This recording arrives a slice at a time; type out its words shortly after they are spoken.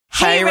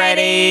Hey,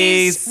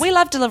 Reddies! We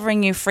love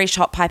delivering you fresh,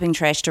 hot piping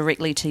trash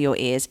directly to your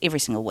ears every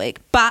single week,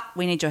 but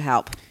we need your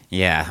help.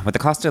 Yeah, with the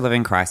cost of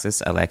living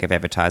crisis, a lack of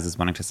advertisers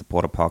wanting to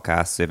support a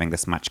podcast serving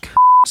this much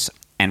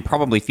and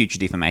probably future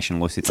defamation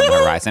lawsuits on the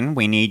horizon,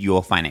 we need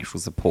your financial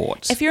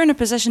support. If you're in a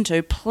position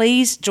to,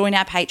 please join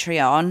our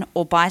Patreon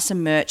or buy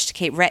some merch to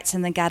keep Rats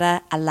in the Gutter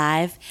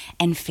alive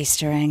and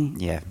festering.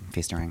 Yeah,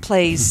 festering.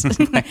 Please.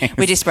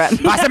 We're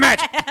desperate. Buy some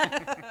merch!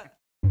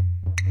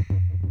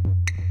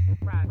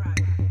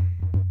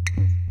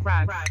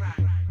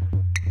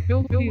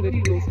 Filthy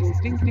little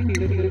stinky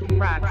little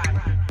rat.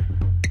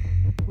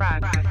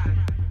 Rat.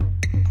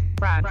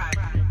 Rat.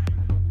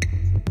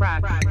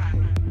 Rat.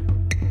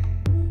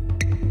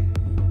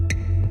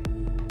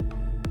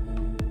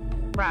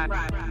 Rat.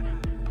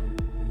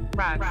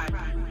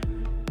 Rat.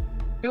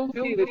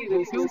 Filthy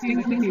little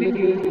stinky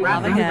little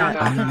rat. Loving it.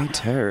 Oh, me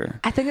too.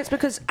 I think it's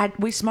because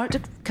we smoked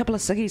a couple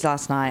of ciggies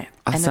last night.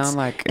 I and sound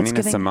like it's Nina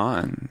giving-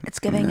 Simone. It's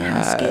giving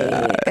husky.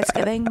 It's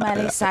giving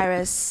Miley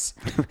Cyrus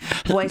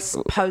voice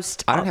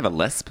post. I don't have a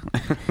lisp.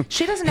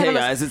 She doesn't have Hey a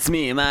list. guys, it's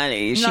me,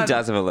 Miley. She No.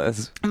 does have a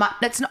lisp.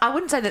 That's not, I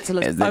wouldn't say that's a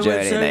list. It's the I would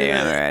journey say-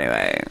 that you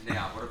anyway.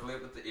 Now, what I've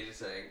learned with the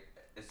editing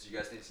is you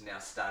guys need to now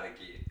start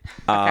again.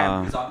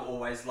 Because I'm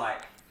always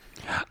like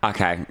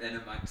Okay. in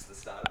amongst the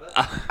start of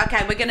it.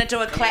 Okay, we're going to do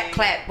a clap,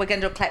 clap. We're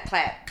going to do a clap,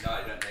 clap. No,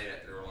 you don't need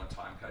it. They're all on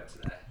time code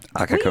today.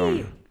 Okay,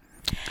 cool.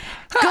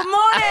 Good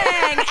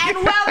morning and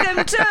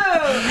welcome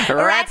to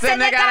Rats in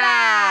the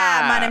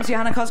Gutter. My name's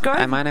Johanna Cosgrove.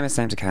 And my name is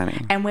Sam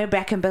Takani. And we're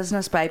back in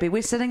business, baby.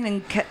 We're sitting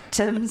in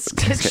Tim's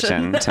Tim's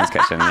kitchen. Tim's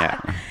kitchen,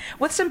 yeah.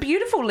 With some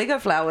beautiful Lego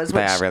flowers.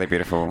 They which, are really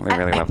beautiful. They're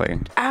really lovely.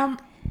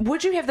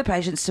 Would you have the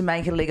patience to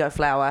make a Lego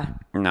flower?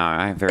 No,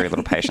 I have very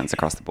little patience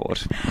across the board.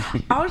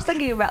 I was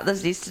thinking about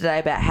this yesterday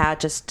about how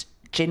just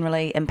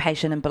generally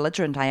impatient and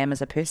belligerent I am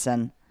as a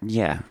person.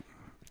 Yeah.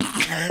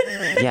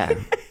 Yeah.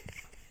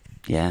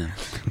 Yeah.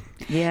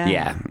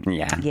 Yeah.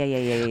 Yeah. Yeah.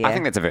 Yeah. I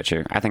think that's a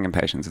virtue. I think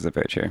impatience is a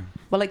virtue.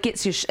 Well, it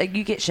gets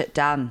you get shit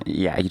done.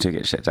 Yeah, you do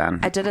get shit done.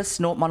 I did a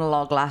snort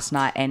monologue last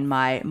night, and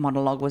my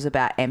monologue was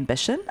about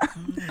ambition.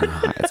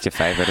 Oh, it's your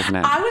favourite, isn't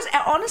it?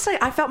 Honestly,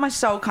 I felt my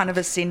soul kind of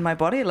ascend my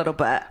body a little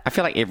bit. I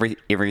feel like every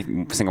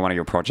single one of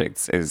your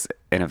projects is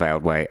in a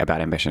veiled way about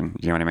ambition.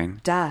 Do you know what I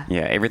mean? Duh.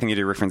 Yeah, everything you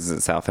do references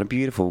itself in a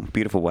beautiful,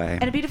 beautiful way.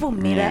 And a beautiful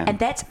meta, Yeah. and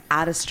that's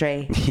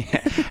artistry.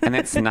 Yeah, and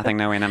that's nothing,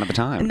 nowhere, none of the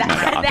time. No,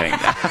 I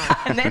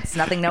think. And that's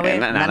nothing nowhere,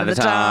 none of the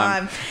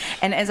time.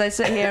 And as I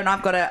sit here and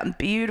I've got a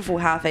beautiful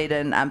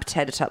half-eaten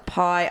potato top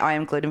pie, I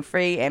am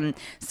gluten-free and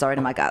sorry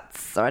to my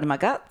guts.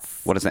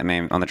 What does that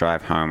mean? On the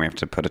drive home, we have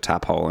to put a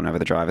tarpaulin over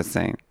the driver's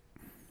seat.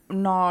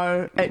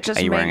 No, it just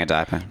Are you wearing a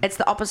diaper? It's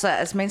the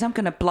opposite. It means I'm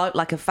going to bloat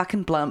like a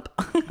fucking blimp.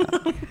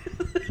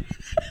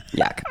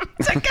 Yuck.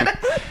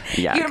 Yuck.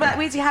 You're going to be like,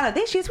 where's Johanna?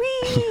 There she is.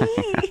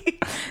 Whee!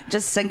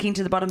 Just sinking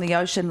to the bottom of the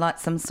ocean like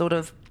some sort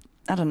of,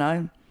 I don't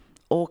know,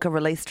 orca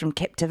released from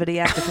captivity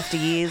after 50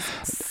 years.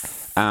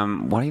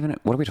 What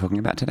are we talking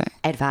about today?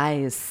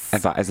 Advice.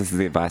 Advice. This is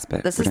the advice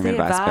bit. This We're is doing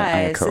the bit.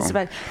 Okay, advice. cool. This is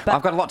about- but-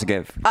 I've got a lot to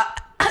give.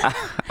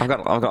 I've got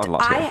a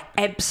lot to give. I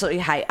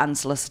absolutely hate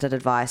unsolicited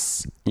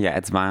advice. Yeah,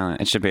 it's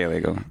violent. It should be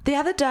illegal. The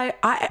other day,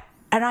 I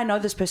know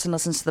this person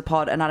listens to the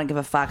pod and I don't give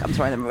a fuck. I'm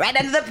throwing them right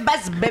under the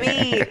bus,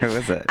 baby. Who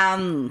is it?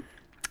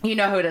 You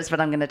know who it is,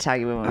 but I'm going to tell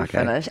you when we Okay.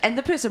 finish. And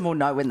the person will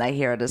know when they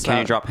hear it as well.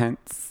 Can you drop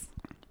hints?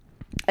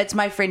 It's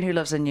my friend who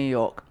lives in New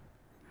York.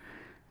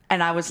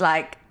 And I was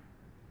like,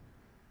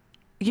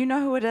 you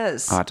know who it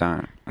is. Oh, I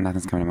don't.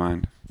 Nothing's coming to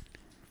mind.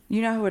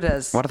 You know who it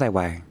is. What do they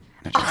weigh?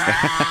 No,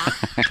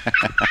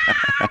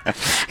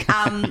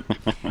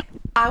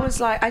 I was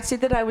like, I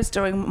said that I was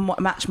doing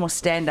much more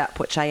stand-up,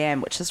 which I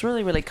am, which is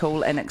really, really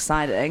cool and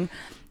exciting.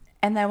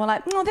 And they were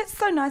like, oh, that's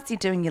so nice you're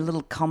doing your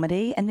little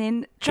comedy. And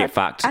then... Get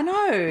fucked. I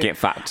know. Get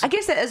fucked. I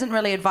guess that isn't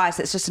really advice.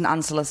 It's just an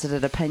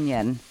unsolicited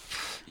opinion.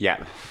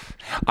 Yeah.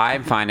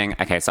 I'm finding,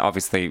 okay, so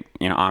obviously,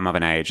 you know, I'm of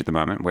an age at the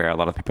moment where a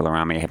lot of people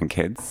around me are having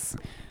kids.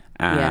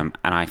 Yeah. And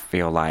I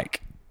feel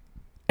like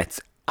it's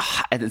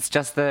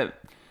just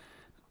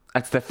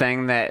it's the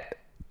thing that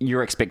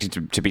you're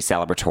expected to be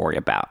celebratory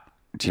about.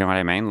 Do you know what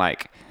I mean?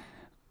 Like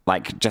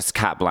just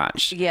carte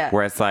blanche. Yeah.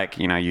 Whereas like,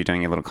 you know, you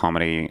doing your little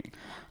comedy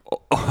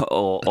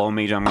or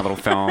me doing my little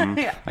film.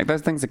 Yeah. Like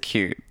those things are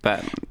cute,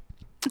 but...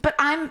 But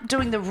I'm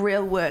doing the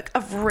real work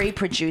of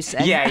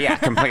reproducing. Yeah,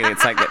 completely.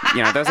 It's like,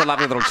 you know, those are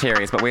lovely little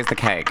cherries, but where's the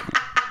cake?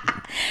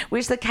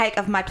 Where's the cake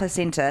of my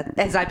placenta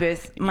as I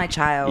birth my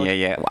child?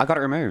 Yeah. I got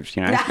it removed,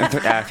 you know.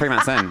 3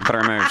 months in, got it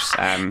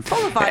removed.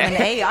 Full of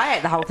vitamin E. I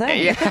ate the whole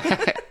thing.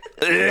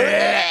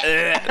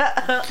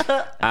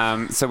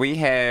 So we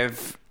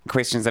have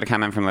questions that are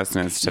coming from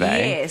listeners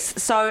today. Yes.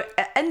 So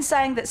in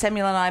saying that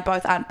Samuel and I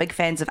both aren't big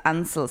fans of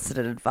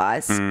unsolicited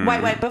advice,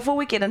 wait, before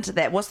we get into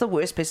that, what's the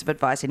worst piece of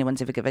advice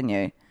anyone's ever given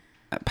you?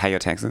 Pay your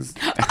taxes.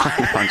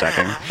 I'm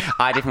joking.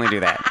 I definitely do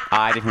that.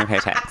 I definitely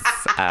pay tax.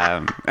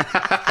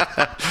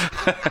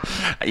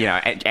 You know,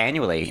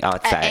 annually, I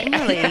would say.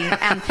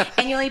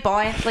 Annually,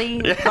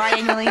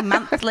 biannually,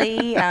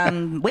 monthly,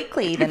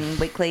 weekly, then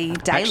weekly,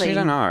 daily. Actually, I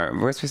don't know.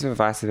 Worst piece of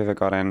advice I've ever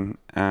gotten.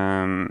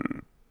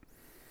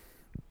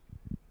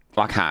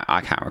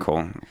 I can't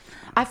recall.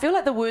 I feel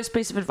like the worst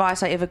piece of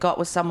advice I ever got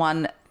was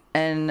someone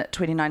in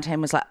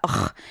 2019 was like,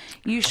 "Ugh,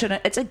 you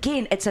shouldn't." It's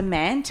a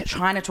man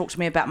trying to talk to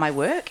me about my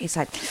work. He's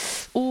like,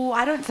 "Oh,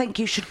 I don't think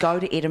you should go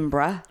to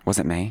Edinburgh." Was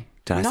it me?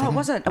 Did I say No, it that?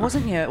 wasn't. It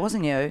wasn't you. It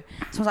wasn't you.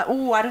 So I was like,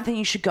 "Oh, I don't think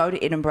you should go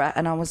to Edinburgh."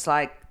 And I was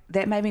like,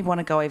 that made me want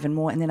to go even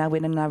more. And then I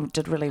went and I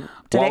did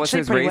What was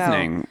his pretty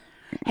reasoning?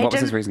 Well. What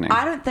was his reasoning?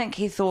 I don't think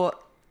he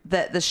thought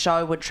that the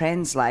show would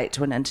translate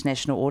to an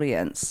international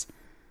audience.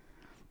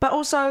 But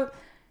also,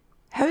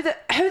 who the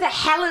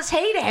hell is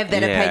he to have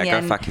that Yeah, go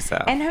opinion? fuck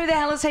yourself. And who the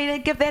hell is he to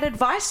give that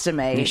advice to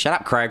me? Yeah, shut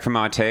up, Craig from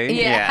IT.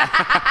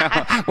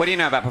 Yeah. What do you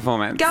know about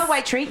performance? Go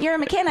away, Trent. You're a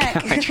mechanic.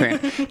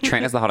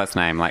 Trent is the hottest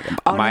name. Like my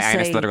Honestly,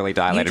 anus literally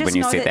dilated just when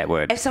you know said that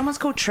word. If someone's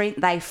called Trent,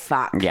 they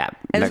fuck. Yeah,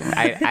 look,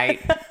 eight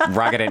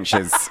rugged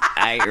inches.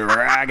 8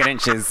 rugged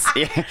inches.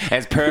 Yeah,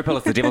 as purple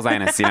as the devil's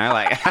anus, you know,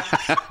 like.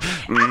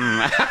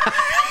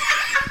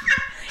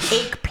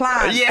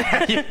 Eggplant.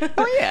 Yeah.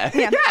 Oh yeah.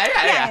 Yeah. Yeah.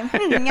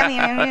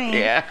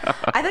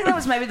 I think that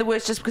was maybe the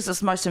worst just because it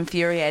was most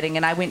infuriating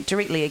and I went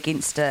directly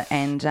against it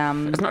and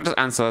It's not just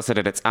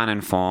unsolicited; it's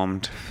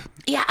uninformed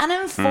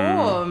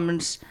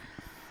uninformed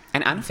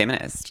and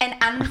unfeminist. and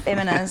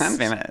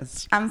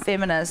unfeminist.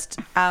 Unfeminist.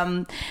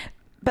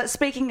 But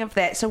speaking of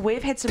that, so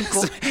we've had some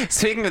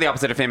Speaking of the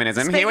opposite of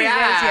feminism, Speaking here we of are.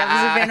 the opposite of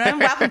feminism,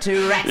 welcome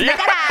to Rats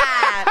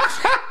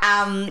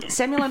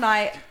Samuel and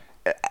I,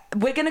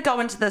 we're going to go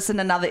into this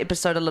in another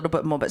episode a little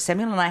bit more, but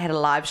Samuel and I had a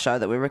live show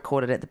that we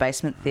recorded at the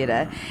Basement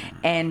Theatre,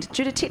 and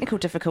due to technical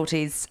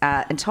difficulties,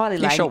 entirely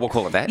laying... sure, we'll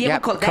call it that. Yeah,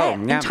 Yep, we'll call it cool,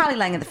 that. yep. Entirely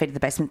laying at the feet of the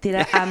Basement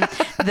Theatre.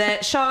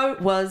 The show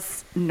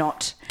was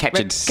not...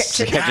 Captured,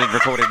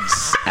 recorded.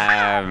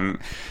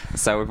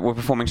 So we're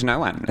performing to no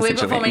one,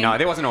 essentially. No,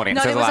 there was an audience.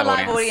 No, there was a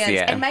live audience.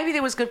 Yeah. And maybe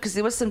there was good because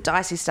there was some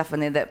dicey stuff in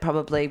there that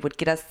probably would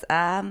get us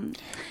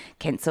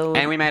cancelled.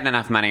 And we made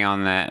enough money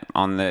on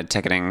the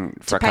ticketing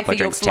for a pay couple for of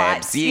your drinks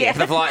flights. tabs. Yeah, for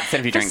the flights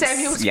and a few For drinks.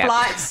 Samuel's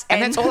flights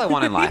And and- that's all I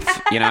want in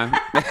life, you know.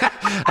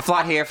 A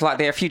flight here, a flight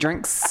there, a few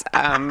drinks.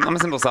 I'm a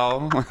simple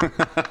soul.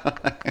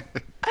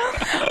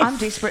 I'm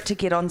desperate to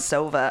get on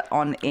Silver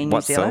in New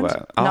What's Zealand.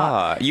 silver? No.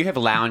 Oh, you have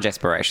lounge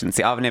aspirations.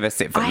 See, I've never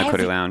set foot in the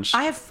Kudu Lounge.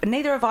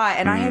 Neither have I,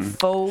 and I have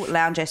full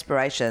lounge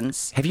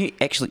aspirations. Have you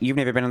actually? You've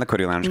never been in the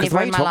Kudu Lounge? Because the Never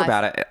way in you my talk life.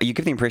 about it, you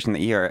give the impression that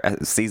you're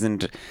a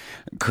seasoned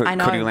I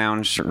know. Kudu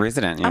Lounge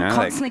resident. You I'm know,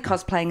 constantly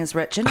cosplaying as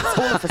rich, and it's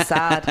all a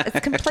facade. It's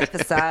a complete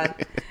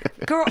facade.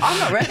 Girl, I'm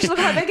not rich. Look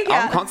at my bank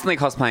account. I'm constantly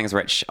cosplaying as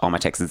rich on my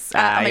taxes.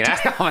 on my you know,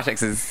 taxes. on my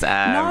taxes.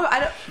 No, I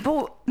don't.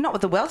 Well, not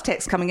with the wealth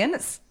tax coming in.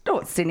 It's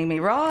sending me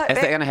right. Is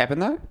that going to happen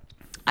though?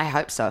 I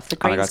hope so. If the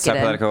Oh my Greens God, so get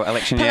in. political.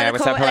 Election year, we're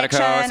so political,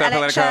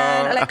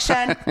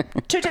 Election.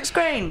 Two ticks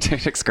green.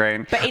 Two-tick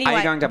green. But Are you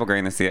anyway- going double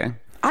green this year?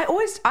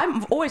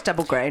 I'm always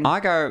double green. I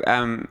go.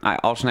 I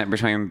alternate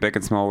between big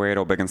and small red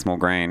or big and small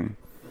green.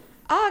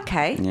 Oh,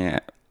 okay. Yeah.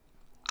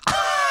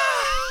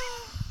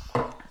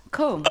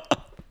 Cool.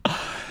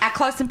 Our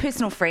close and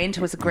personal friend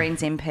who was a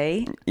Greens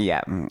MP.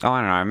 Yeah. Oh,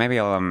 I don't know. Maybe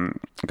I'll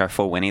go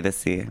full Winnie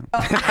this year.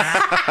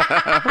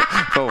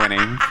 Full Winnie.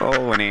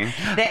 Full Winnie.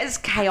 That is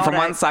chaotic. From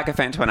one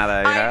sycophant to another,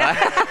 you know.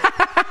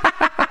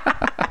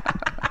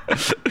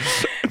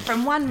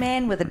 From one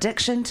man with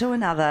addiction to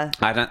another.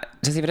 I don't.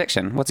 Does he have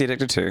addiction? What's he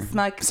addicted to?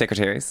 Smoke.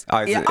 Secretaries.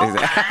 Oh, Yeah.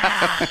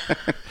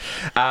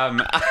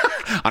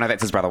 I know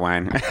that's his brother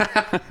Wayne.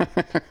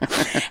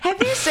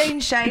 Have you seen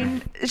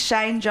Shane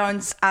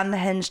Jones'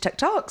 unhinged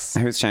TikToks?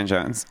 Who's Shane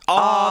Jones?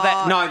 Oh,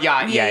 that no,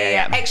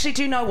 yeah. Actually,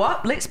 do you know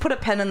what? Let's put a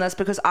pin in this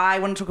because I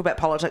want to talk about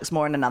politics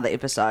more in another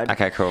episode.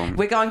 Okay, cool.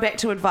 We're going back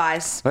to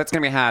advice. Well, it's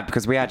going to be hard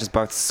because we are just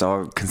both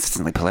so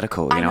consistently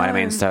political. You know what I know.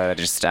 mean? So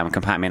just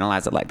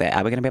compartmentalize it like that.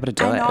 Are we going to be able to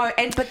do I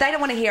it? know, but they don't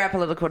want to hear our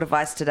political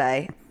advice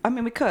today. I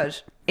mean, we could.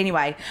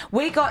 Anyway,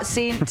 we got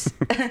sent,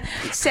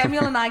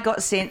 Samuel and I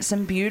got sent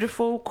some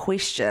beautiful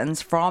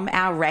questions from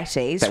our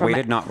ratties. That we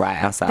did not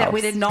write ourselves. That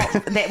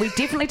we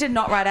definitely did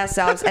not write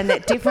ourselves, and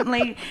that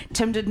definitely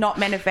Tim did not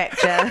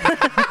manufacture.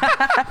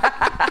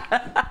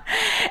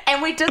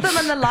 And we did them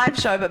in the live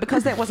show, but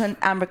because that wasn't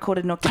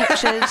recorded nor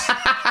captured,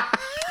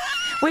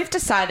 we've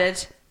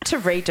decided to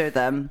redo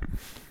them.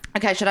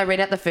 Okay, should I read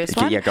out the first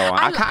one? Yeah, go on.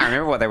 I can't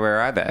remember what they were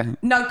either.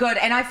 No, good.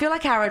 And I feel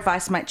like our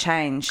advice might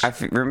change. I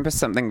remember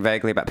something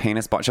vaguely about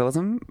penis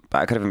botulism,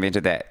 but I could have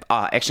invented that.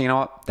 Oh, actually, you know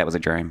what? That was a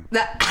dream.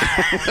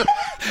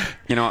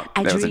 You know what?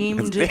 I That was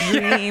dreamed a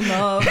dream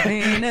of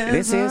penis.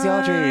 This is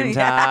your dream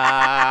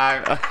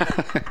time.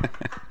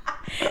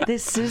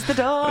 This is the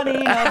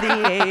dawning of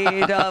the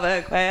age of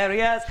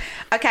Aquarius.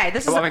 Okay,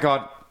 this is... Oh my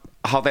God.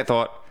 Hold that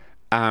thought.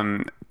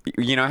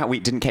 You know how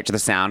we didn't capture the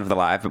sound of the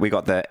live, but we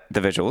got the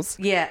visuals?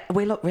 Yeah,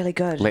 we look really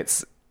good.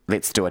 Let's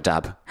do a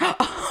dub.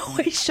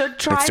 We should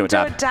try Let's do and a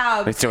do a dub.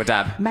 dub. Let's do a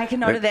dub. Make a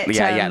note of that,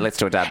 Yeah, Tim. yeah, let's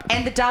do a dub.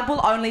 And the dub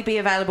will only be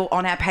available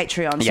on our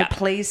Patreon, so Yeah.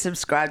 please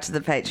subscribe to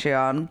the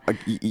Patreon.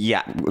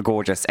 Yeah,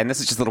 gorgeous. And this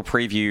is just a little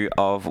preview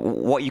of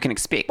what you can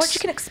expect. What you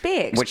can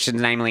expect. Which is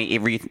namely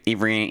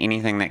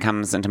anything that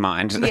comes into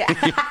mind.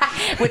 Yeah.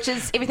 Which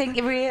is everything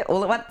everywhere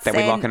all at once. That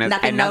we lock in as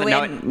nothing none of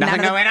nowhere. the time.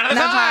 Nothing nowhere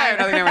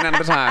none of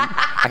the time.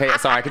 Okay,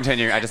 sorry,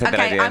 continue. I just had that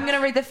Okay, idea. I'm going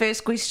to read the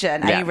first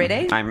question. Are you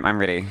ready? I'm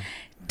ready.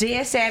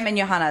 Dear Sam and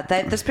Johanna,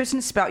 this person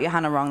has spelt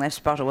Johanna wrong. They've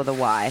spelt it with a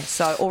Y.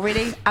 So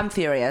already, I'm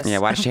furious. Yeah,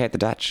 why does she hate the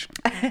Dutch?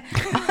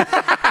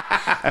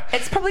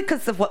 It's probably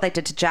because of what they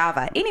did to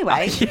Java.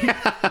 Anyway,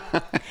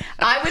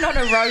 I went on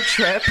a road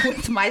trip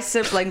with my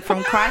sibling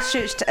from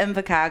Christchurch to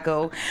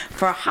Invercargill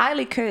for a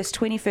highly cursed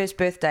 21st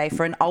birthday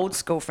for an old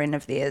school friend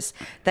of theirs.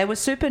 They were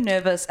super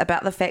nervous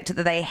about the fact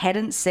that they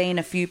hadn't seen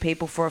a few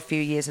people for a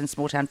few years in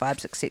small town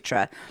vibes,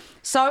 etc.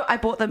 So I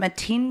bought them a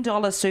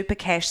 $10 Super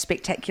Cash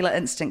Spectacular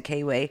Instant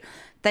Kiwi.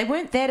 They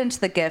weren't that into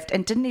the gift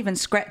and didn't even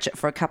scratch it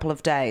for a couple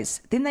of days.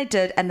 Then they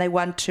did, and they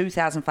won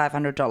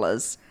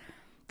 $2,500.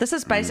 This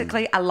is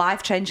basically a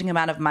life-changing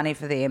amount of money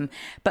for them,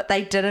 but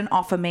they didn't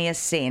offer me a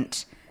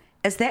cent.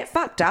 Is that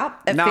fucked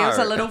up? It No. feels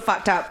a little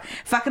fucked up.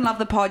 Fucking love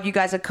the pod. You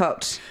guys are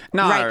cooked.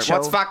 No, Rachel.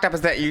 what's fucked up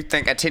is that you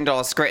think a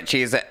 $10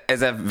 scratchy is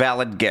a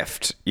valid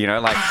gift. You know,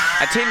 like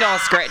a $10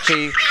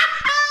 scratchy.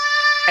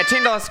 A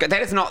 $10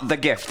 that is not the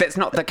gift. That's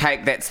not the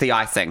cake. That's the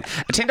icing.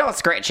 A $10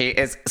 scratchy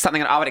is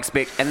something that I would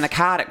expect in the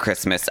card at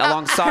Christmas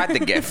alongside the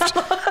gift.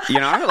 You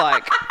know,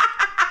 like.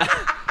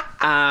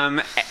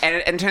 And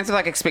in terms of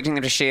like expecting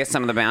them to share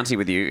some of the bounty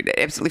with you,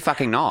 absolutely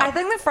fucking not. I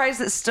think the phrase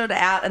that stood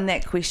out in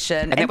that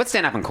question... And that would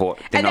stand up in court.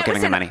 They're and not that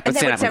giving would them money. stand- and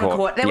that would stand up in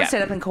court. That would Yeah.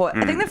 stand up in court.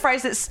 I think the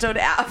phrase that stood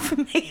out for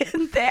me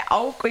in that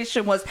whole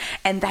question was,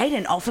 and they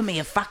didn't offer me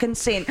a fucking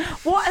cent.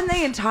 What in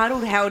the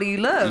entitled hell do you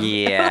live?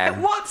 Yeah.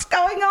 Like, what's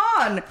going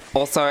on?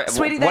 Also,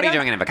 Sweetie, what they are you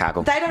don't- doing in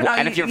Invercargill? they don't know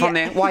And you- if you're from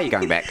yeah. there, why are you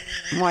going back?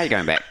 Why are you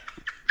going back?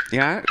 You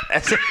know?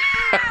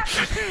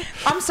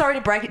 I'm sorry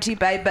to break it to you,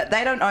 babe, but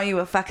they don't owe you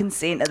a fucking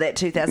cent of that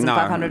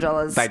 $2,500.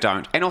 No, they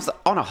don't. And also,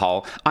 on a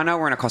whole, I know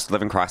we're in a cost of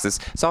living crisis,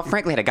 so I've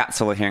frankly had a gut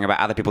full of hearing about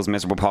other people's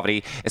miserable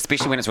poverty,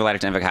 especially when it's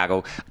related to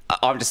Invercargill.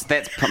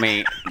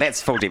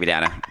 That's full Debbie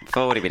Downer.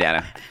 Full Debbie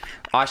Downer.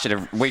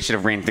 We should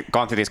have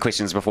gone through these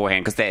questions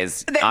beforehand,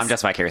 because I'm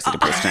just vicariously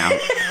depressed now.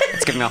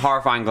 It's giving me a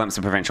horrifying glimpse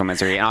of provincial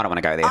misery, and I don't want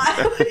to go there.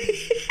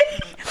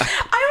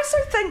 I also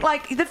think,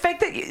 like, the fact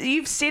that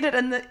you've said it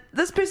and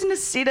this person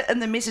has said it in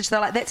the message, they're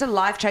like, that's a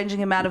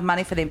life-changing amount of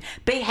money for them.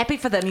 Be happy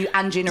for them, you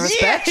ungenerous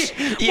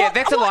bitch. Yeah, What-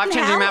 that's a what the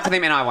life-changing hell? amount for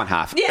them, and I want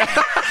half. Yeah.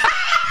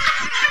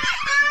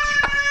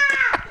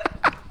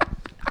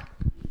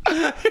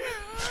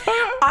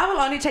 I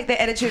will only take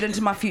that attitude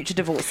into my future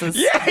divorces.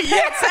 Yeah. That's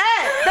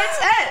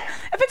it.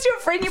 If it's your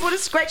friend you want to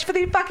scratch for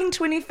their fucking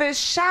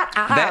 21st, shut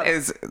up.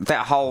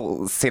 That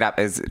whole setup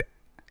is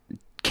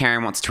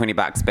Karen wants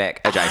 $20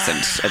 back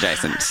adjacent.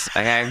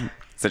 Okay?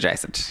 It's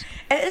adjacent.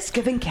 It is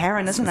giving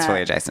Karen, isn't It's it?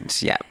 fully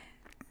adjacent, yeah.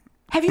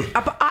 Have you,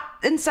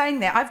 in saying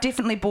that, I've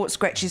definitely bought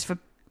scratchies for,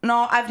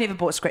 no, I've never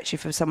bought scratchy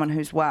for someone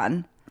who's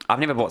won. I've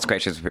never bought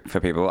scratches for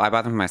people. I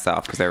buy them for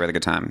myself because they're a really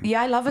good time.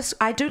 Yeah,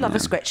 I do love a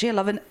scratchy. I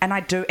love it, and I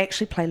do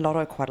actually play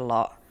lotto quite a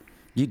lot.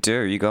 You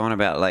do. You go on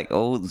about like,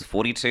 it's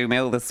 42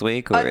 mil this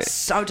week, or It's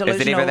so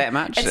delusional. Is it ever that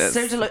much? It's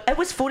so it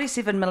was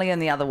 47 million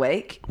the other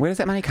week. Where does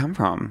that money come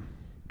from?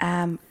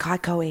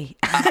 Kaikoe.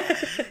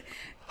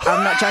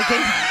 I'm not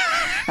joking.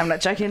 I'm not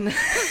joking.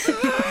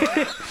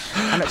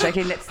 I'm not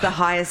joking. That's the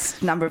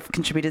highest number of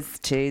contributors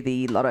to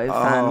the Lotto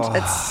Fund.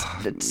 That's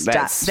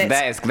class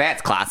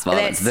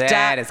violence.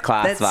 That is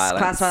class violence.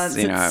 Class violence.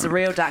 You know. It's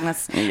real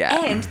darkness.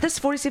 Yeah. And this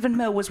 47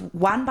 mil was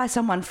won by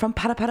someone from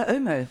Parapara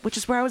Umu, which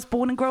is where I was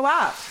born and grew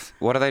up.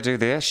 What do they do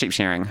there? Sheep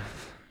shearing.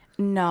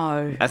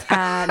 No.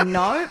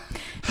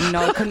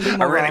 No, couldn't be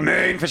more A really wrong.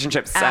 moon fish and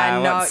chips.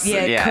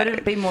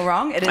 Couldn't be more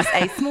wrong. It is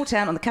a small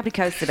town on the Kapiti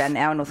Coast, about an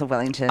hour north of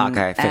Wellington.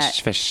 Okay,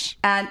 fish.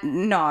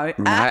 No.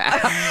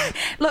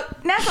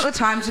 Look, now's not the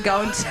time to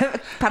go into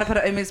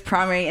Parapara Umu's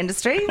primary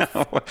industry.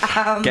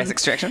 Gas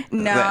extraction?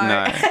 No.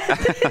 No.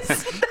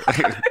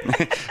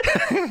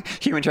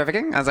 Human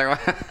trafficking? I was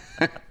like,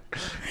 what?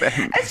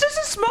 It's just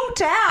a small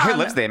town. Who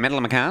lives there? Medal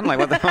McCann? Like,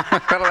 what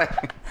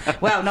the?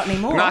 Well, not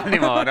anymore. Not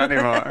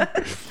anymore.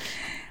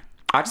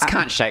 I just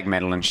can't shake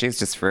Madeline. She's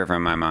just forever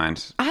in my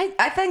mind.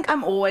 I think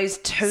I'm always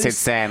too... Said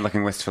Sam,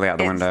 looking wistfully out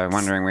the window,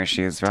 wondering where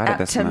she is right at At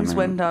this Tim's moment.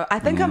 window. I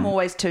think I'm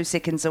always 2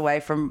 seconds away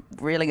from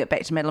reeling it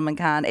back to Madeline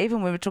McCann, even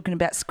when we were talking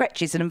about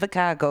scratchies and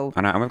Invercargill.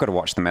 I know, and we've got to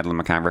watch the Madeline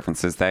McCann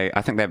references. I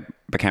think they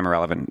became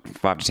irrelevant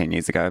 5 to 10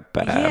 years ago.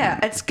 But Yeah,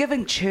 it's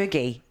giving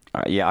churgy.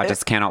 I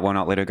just will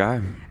not let her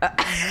go.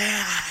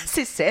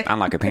 Says Seth.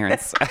 Unlike her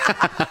parents.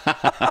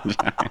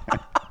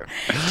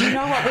 Do you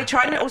know what? We're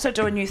trying to also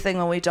do a new thing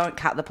where we don't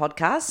cut the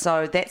podcast,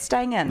 so that's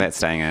staying in. That's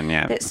staying in,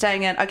 yeah. That's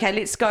staying in. Okay,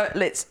 let's go.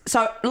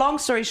 So, long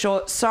story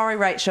short, sorry,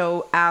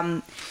 Rachel.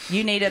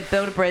 You need to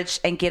build a bridge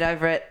and get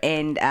over it,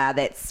 and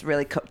that's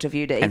really cooked of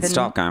you to even... And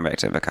stop going back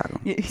to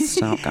Invercargill.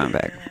 Stop going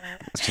back.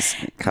 It's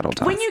just cut all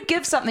ties. When you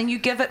give something, you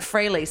give it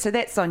freely. So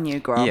that's on you,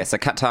 girl. Yeah, so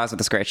cut ties with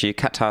the scratchy,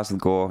 cut ties with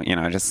gore,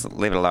 just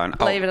leave it alone.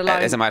 Leave it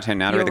alone. Is it my turn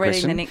now to You're read the reading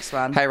question? the next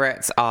one. Hey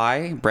rats,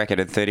 I,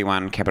 bracketed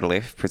 31 capital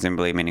F,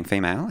 presumably meaning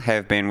female,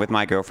 have been with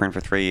my girlfriend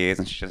for 3 years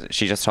and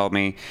she just told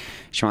me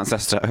she wants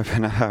us to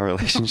open a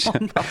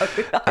relationship.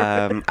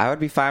 I would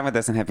be fine with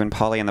this and have been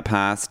poly in the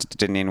past.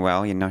 Didn't end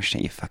well.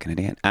 Shit, you fucking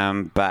idiot.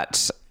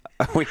 But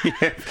we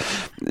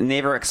have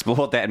never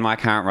explored that in my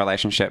current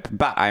relationship,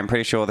 but I'm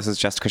pretty sure this is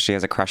just because she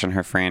has a crush on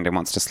her friend and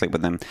wants to sleep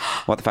with them.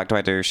 What the fuck do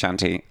I do,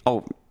 Shanti?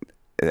 Oh,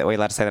 are we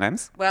allowed to say the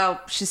names? Well,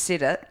 she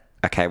said it.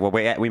 Okay, well,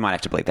 we might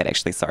have to bleep that,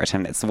 actually. Sorry,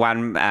 Tim. That's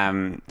one...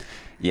 One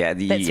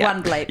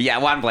bleep. Yeah,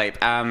 one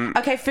bleep.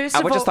 Okay, first I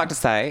of would all... just like to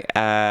say...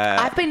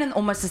 I've been in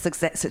almost this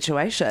exact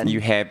situation.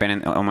 You have been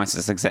in almost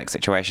this exact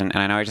situation,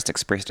 and I know I just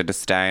expressed a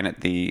disdain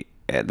at the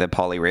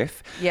poly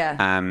ref. Yeah.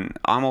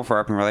 I'm all for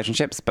open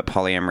relationships, but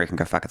polyamory can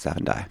go fuck itself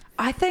and die.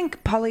 I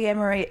think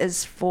polyamory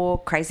is for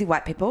crazy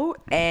white people,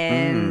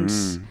 and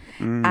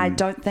I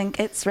don't think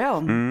it's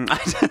real. I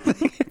don't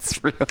think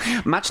it's real.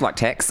 Much like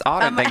tax,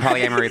 I don't think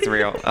polyamory is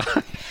real.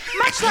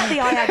 Much like the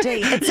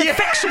IRD, it's a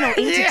fictional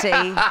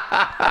entity.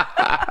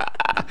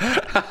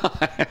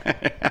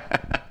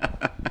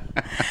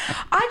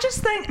 I just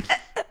think,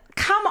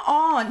 come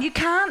on, you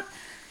can't.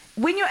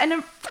 When you're in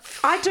a,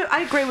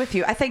 I agree with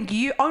you. I think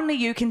only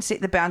you can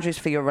set the boundaries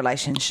for your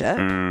relationship.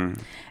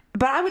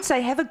 But I would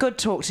say have a good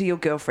talk to your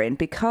girlfriend,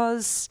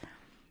 because,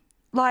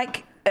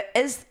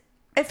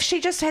 if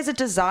she just has a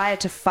desire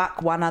to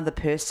fuck one other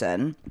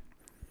person,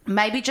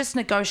 maybe just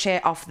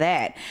negotiate off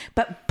that.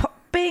 But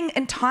being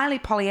entirely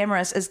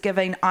polyamorous is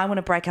giving, I want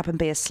to break up and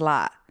be a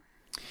slut.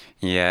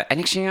 Yeah, and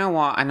actually, you know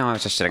what? I know I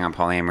was just shitting on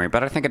polyamory,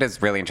 but I think it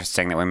is really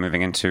interesting that we're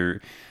moving into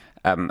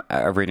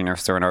a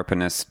readiness or an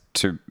openness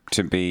to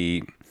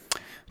be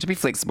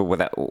flexible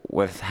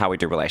with how we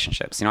do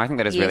relationships. I think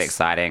that is really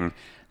exciting.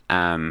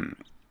 There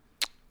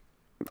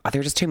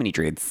are just too many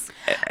dreads.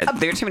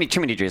 There are too many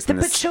dreads. The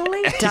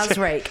patchouli does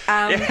reek.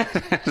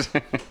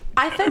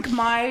 I think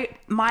my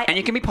and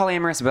you can be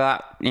polyamorous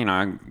without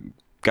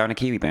going to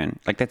Kiwi burn.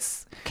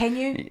 Can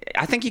you?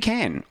 I think you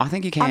can.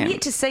 I'm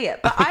yet to see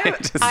it, but I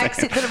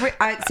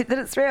accept that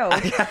it's real.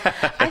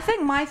 I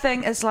think my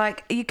thing is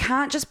you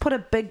can't just put a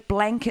big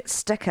blanket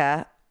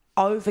sticker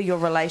over your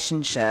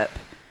relationship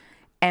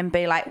and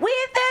be like,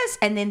 wear this,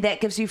 and then that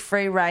gives you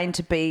free reign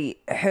to be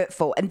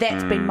hurtful. And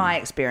that's been my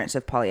experience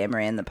of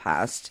polyamory in the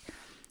past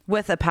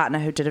with a partner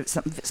who did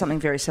something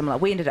very similar.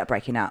 We ended up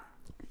breaking up.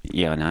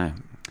 Yeah, I know.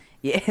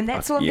 Yeah, and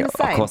that's all I'm going to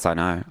say. Of course I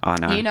know.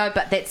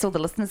 But that's all the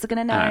listeners are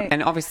going to know.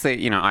 And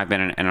obviously, I've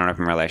been in an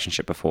open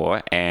relationship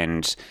before,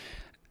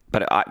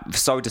 but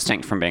so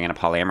distinct from being in a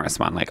polyamorous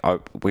one.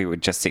 We were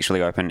just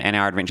sexually open and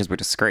our adventures were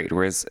discreet,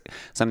 whereas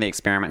some of the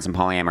experiments in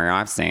polyamory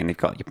I've seen, they've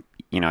got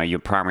your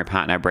primary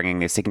partner bringing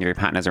their secondary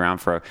partners around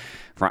for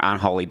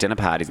unholy dinner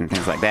parties and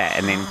things like that,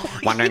 and then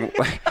wondering,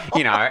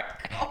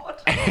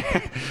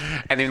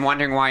 and then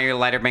wondering why you're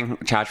later being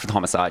charged with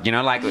homicide.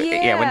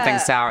 When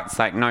things sour, it's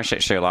like, no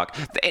shit, Sherlock.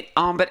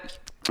 But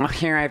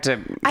here I have to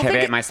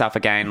caveat myself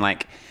again,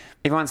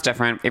 everyone's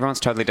different. Everyone's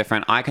totally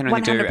different. I can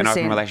only 100%. Do an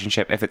open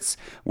relationship if it's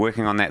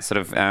working on that sort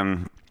of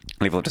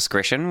level of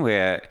discretion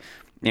where,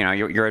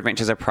 your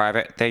adventures are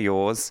private, they're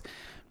yours.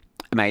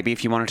 Maybe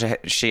if you wanted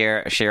to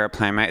share a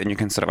playmate, then you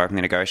can sort of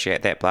openly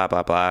negotiate that, blah,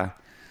 blah, blah.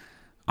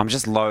 I'm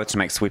just loath to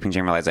make sweeping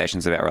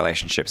generalizations about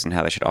relationships and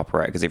how they should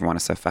operate because everyone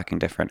is so fucking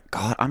different.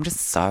 God, I'm just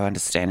so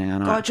understanding,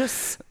 aren't I?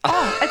 It's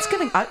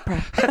giving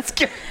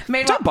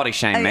Oprah. Don't body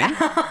shame me.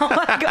 Oh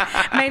my God.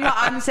 Meanwhile,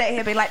 I'm sitting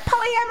here being like,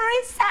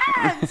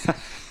 polyamory sucks.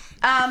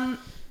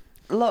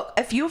 Look,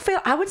 if you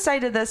feel, I would say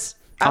to this,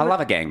 I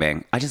love a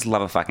gangbang. I just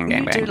love a fucking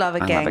gangbang. You do love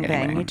a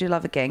gangbang. You do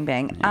love a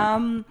gangbang.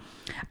 Yeah.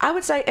 I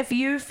would say if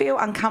you feel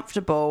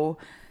uncomfortable,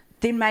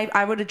 then maybe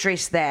I would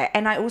address that.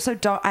 And I also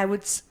I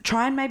would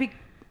try and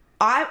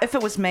if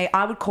it was me,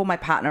 I would call my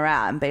partner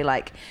out and be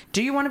like,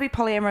 do you want to be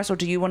polyamorous or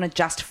do you want to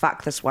just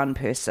fuck this one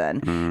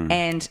person?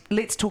 And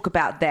let's talk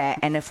about that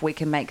and if we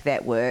can make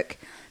that work.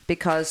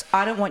 Because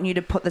I don't want you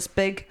to put this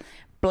big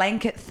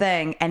blanket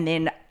thing and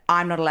then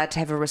I'm not allowed to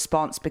have a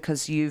response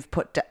because you've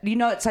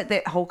it's like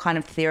that whole kind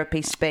of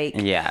therapy speak.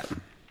 Yeah.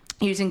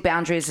 Using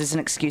boundaries as an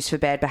excuse for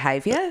bad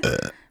behaviour,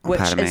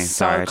 which is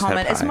so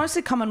common. It's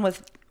mostly common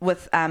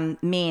with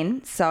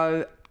men.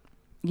 So,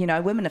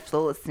 women are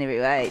flawless in every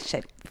way,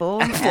 shape,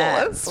 form.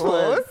 Flawless.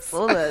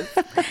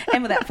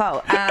 And without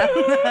fault.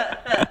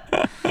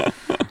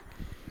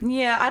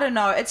 Yeah, I don't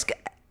know.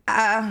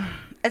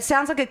 It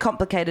sounds like a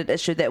complicated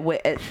issue that we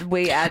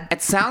are.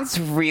 It sounds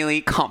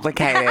really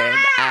complicated,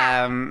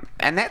 and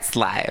that's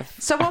life.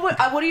 So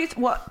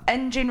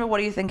in general, what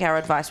do you think our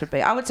advice would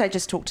be? I would say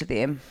just talk to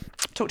them,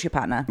 talk to your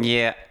partner.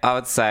 Yeah, I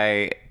would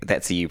say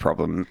that's a you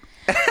problem.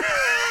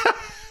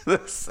 You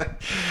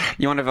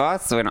want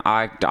advice? When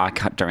I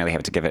don't really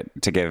have to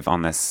give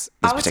on this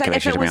I would particular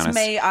say issue. if it To be was honest,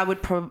 me,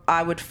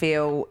 I would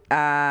feel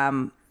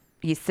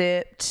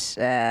usurped.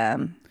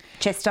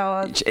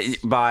 Chastised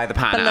by the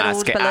partner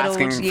belittled,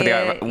 asking for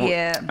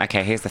yeah.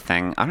 Okay, here's the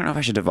thing. I don't know if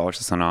I should divulge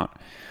this or not.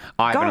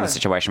 I've been in Go. a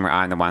situation where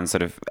I'm the one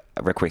sort of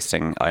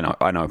requesting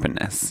an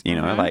openness, you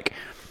know, Mm-hmm. like,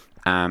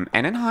 and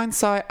in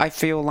hindsight, I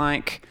feel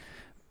like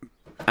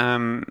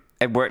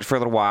it worked for a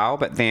little while,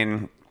 but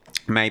then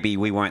maybe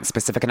we weren't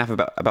specific enough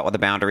about what the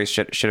boundaries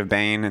should have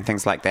been and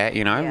things like that,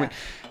 you know. Yeah.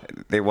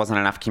 There wasn't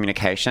enough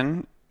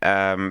communication,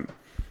 and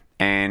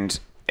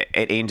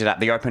it ended up,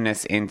 the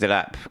openness ended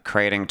up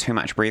creating too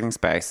much breathing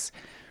space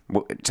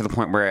to the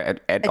point where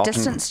it often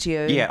distanced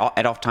you. Yeah,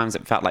 at off times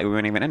it felt like we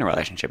weren't even in a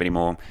relationship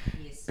anymore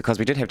because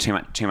we did have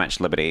too much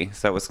liberty.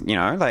 So it was, you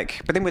know,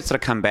 like, but then we'd sort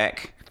of come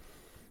back.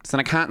 So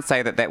I can't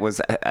say that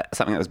was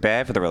something that was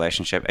bad for the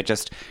relationship.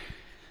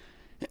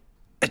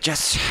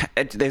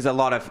 There's a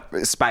lot of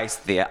space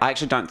there. I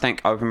actually don't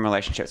think open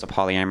relationships or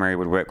polyamory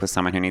would work with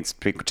someone who needs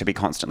to be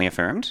constantly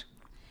affirmed.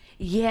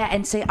 Yeah,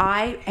 and see,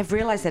 I have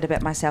realised that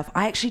about myself.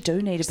 I actually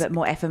do need a bit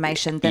more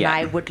affirmation than Yeah.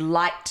 I would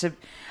like to.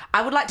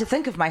 I would like to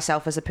think of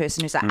myself as a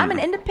person who's like, I'm an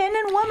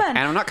independent woman. And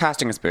I'm not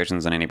casting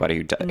aspersions on anybody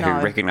who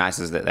No.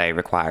 recognises that they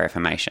require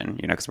affirmation,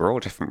 you know, because we're all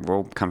different. We're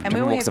all come from And we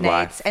different all walks have of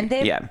needs, life. and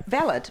they're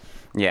valid.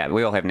 Yeah,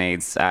 we all have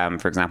needs.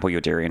 For example,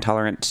 you're dairy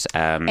intolerant.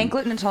 And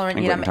gluten intolerant,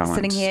 and yet gluten I'm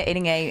sitting intolerant. here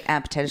eating a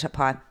potato chip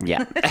pie.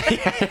 Yeah.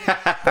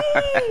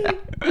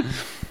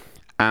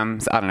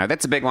 So I don't know.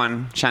 That's a big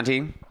one,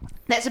 Shanti.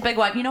 That's a big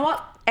one. You know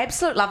what?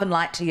 Absolute love and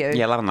light to you.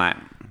 Yeah, love and light.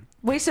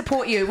 We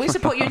support you. We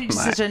support you in your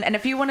Light. decision. And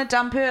if you want to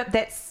dump her,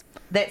 that's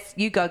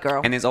you go,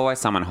 girl. And there's always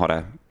someone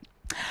hotter.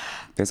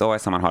 There's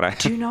always someone hotter.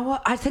 Do you know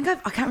what? I think I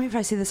can't remember if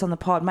I said this on the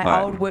pod. My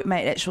What? old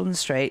workmate at Shorten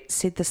Street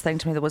said this thing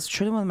to me that was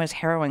truly one of the most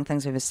harrowing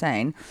things I've ever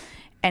seen.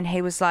 And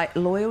he was like,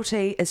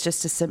 loyalty is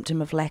just a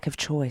symptom of lack of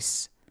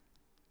choice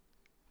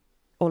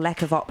or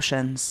lack of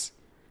options.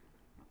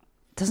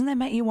 Doesn't that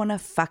make you want to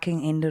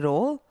fucking end it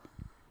all?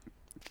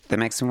 That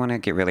makes me want to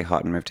get really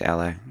hot and move to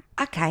LA.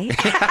 Okay.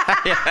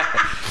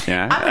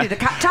 Yeah. I'm ready to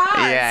cut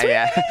ties.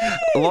 Yeah.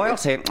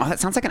 Loyalty. Oh, that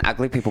sounds like an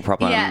ugly people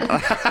problem.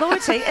 Yeah.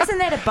 Loyalty. Isn't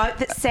that a boat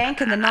that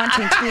sank in the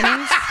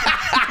 1920s?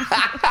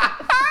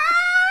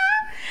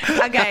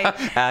 Okay.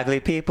 Ugly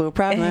people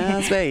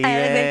problems, baby.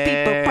 Ugly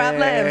people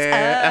problems.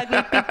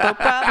 Ugly people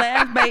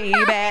problems, baby.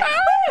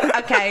 Woo!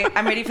 Okay,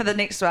 I'm ready for the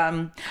next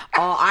one.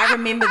 Oh, I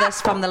remember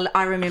this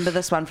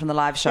one from the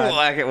live show.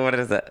 Like, what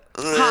is it?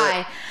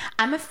 Hi,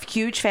 I'm a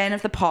huge fan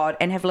of the pod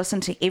and have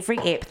listened to every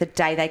ep the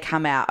day they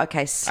come out.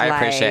 Okay, slay. I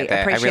appreciate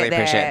that. I really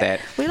appreciate that.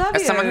 We love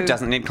As you. someone who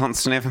doesn't need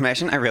constant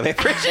information, I really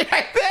appreciate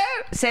that.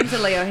 Sam's a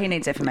Leo, he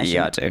needs information.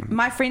 Yeah, I do.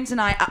 My friends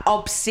and I are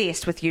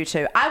obsessed with you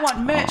two. I want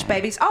merch,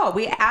 babies. Oh,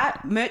 we are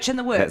merch in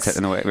the works. That's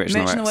it, merch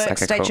in the works.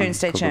 Okay, Stay cool. tuned,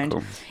 stay Cool, tuned.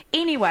 cool.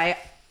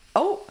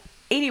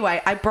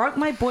 Anyway, I broke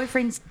my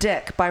boyfriend's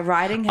dick by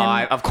riding him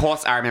Of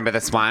course, I remember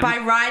this one. by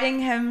riding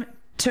him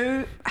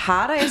too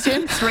hard, I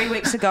assume, 3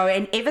 weeks ago.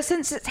 And ever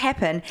since it's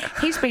happened,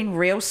 he's been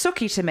real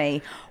sooky to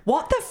me.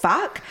 What the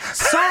fuck?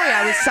 Sorry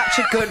I was such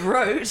a good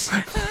root.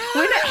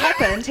 When it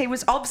happened, he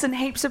was obs in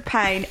heaps of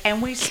pain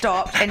and we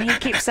stopped and he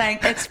kept saying,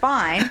 it's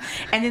fine.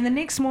 And then the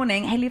next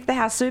morning, he left the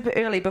house super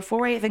early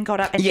before I even got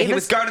up. And Yeah, he ever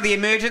was going to the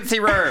emergency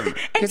room.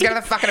 He was going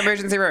to the fucking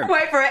emergency room.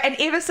 Wait for it. And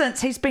ever since,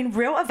 he's been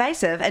real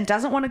evasive and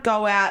doesn't want to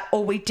go out,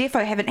 or we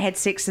defo haven't had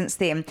sex since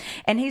then.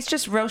 And he's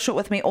just real short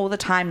with me all the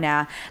time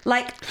now.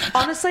 Like,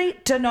 honestly,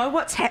 don't know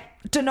what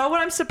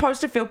I'm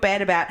supposed to feel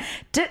bad about.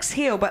 Dick's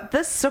healed, but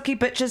this sooky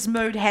bitch's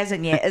mood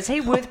hasn't yet. Is he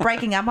worth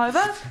breaking up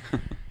over?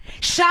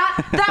 Shut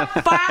the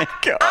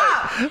fuck God.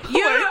 up!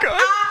 You Oh my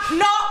God. are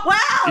not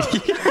well!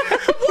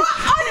 What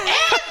on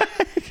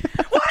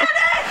earth? What on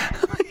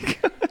earth?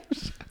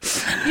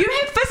 You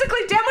have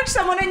physically damaged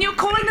someone and you're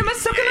calling them a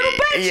sooky little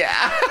bitch?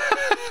 Yeah.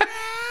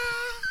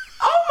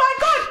 Oh my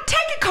god,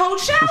 take a cold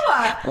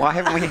shower! Why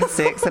haven't we had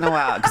sex in a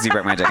while? Because you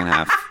broke my dick in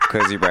half.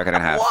 Because you broke it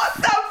in half. What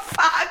the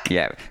fuck?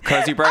 Yeah,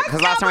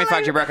 because last time we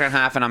fucked, you believe- broke it in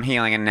half, and I'm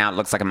healing, and now it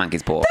looks like a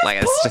monkey's paw. This Like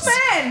it's poor just,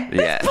 man!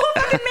 yeah. This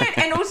poor fucking man!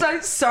 And also,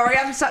 sorry,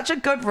 I'm such a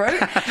good root.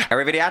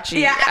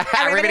 Arrivederci. Yeah,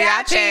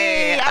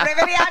 Arrivederci.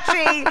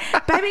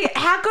 arrivederci. Baby,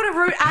 how good a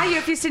root are you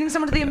if you're sending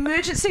someone to the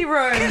emergency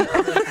room?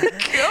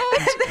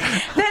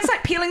 That's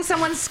like peeling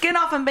someone's skin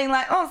off and being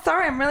like, oh,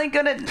 sorry, I'm really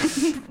good at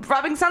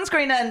rubbing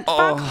sunscreen in.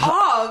 Fuck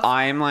off.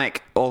 I'm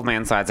like, all my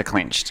insides are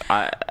clenched.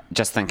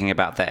 Just thinking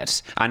about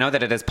that. I know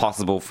that it is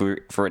possible for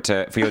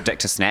your dick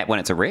to snap when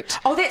it's erect.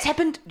 Oh, that's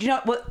happened. Do you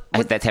know what?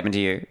 That's happened to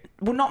you.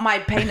 Well, not my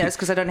penis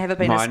because I don't have a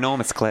penis. My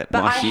enormous clit.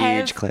 But My I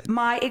huge have clit.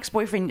 my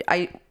ex-boyfriend.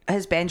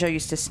 His banjo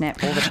used to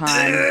snap all the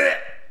time.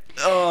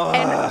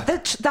 And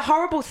the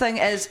horrible thing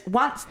is,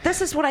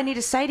 this is what I need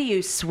to say to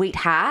you,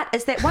 sweetheart,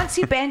 is that once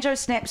your banjo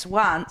snaps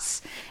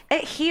once,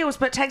 it heals,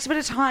 but it takes a bit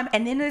of time,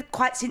 and then they're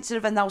quite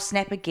sensitive and they'll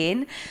snap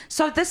again.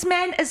 So this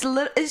man he's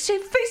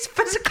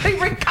physically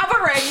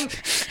recovering.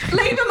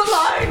 Leave him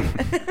alone.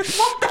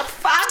 What the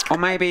fuck? Or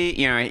maybe,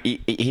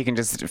 he can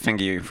just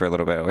finger you for a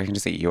little bit, or he can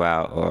just eat you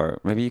out, or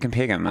maybe you can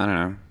peg him. I don't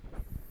know.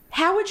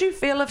 How would you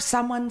feel if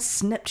someone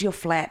snipped your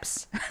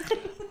flaps?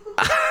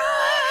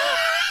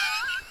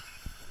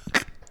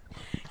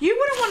 You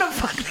wouldn't want to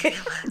fuck them.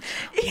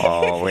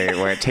 Oh,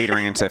 we're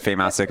teetering into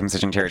female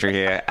circumcision territory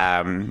here.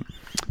 And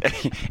I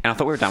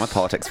thought we were done with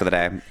politics for the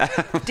day.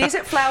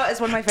 Desert Flower is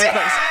one of my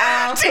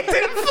favourite books.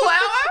 Desert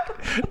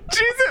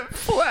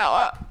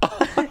Flower.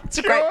 It's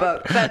a great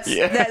book. But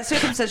that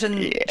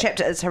circumcision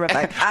chapter is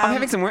horrific. I'm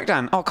having some work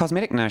done. Oh,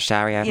 cosmetic nurse,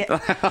 Sharia. Yeah.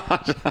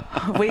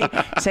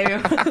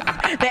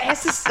 That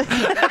has to...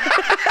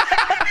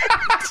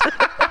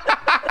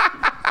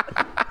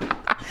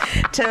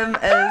 Tim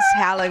is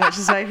howling, which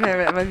is my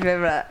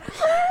favourite.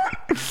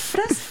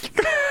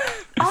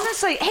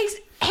 Honestly,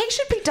 he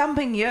should be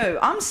dumping you.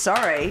 I'm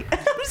sorry.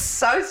 I'm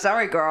so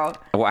sorry, girl.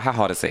 Well, how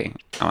hot is he?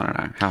 I want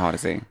to know. How hot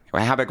is he?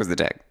 Well, how big was the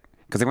dick?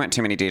 Because there weren't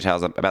too many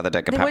details about the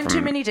dick There apart weren't from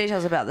too many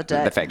details about the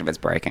dick. the fact of its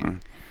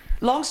breaking.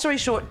 Long story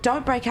short,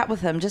 don't break up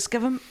with him. Just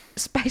give him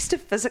space to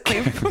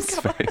physically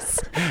recover.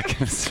 Give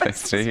him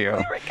space to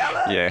heal.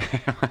 Recover. Yeah.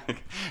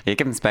 Yeah,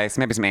 give him space.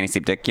 Maybe some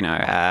antiseptic,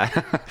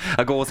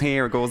 a gauze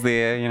here, a gauze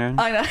there,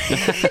 I know.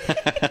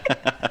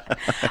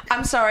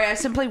 I'm sorry, I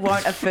simply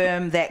won't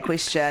affirm that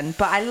question,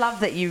 but I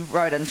love that you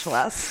wrote into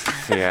us.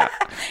 Yeah.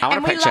 I want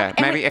And a we picture. love-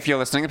 and Maybe we- if you're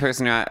listening, the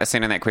person who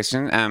sent in that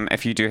question,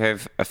 if you do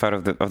have a photo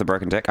of the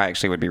broken dick, I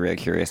actually would be really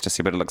curious to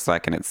see what it looks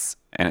like in its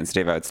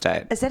devoted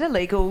state. Is that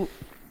illegal?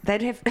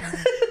 They'd have...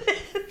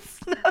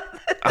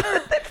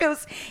 that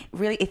feels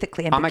really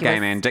ethically ambiguous. I'm a gay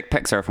man. Dick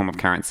pics are a form of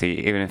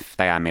currency, even if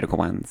they are medical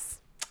ones.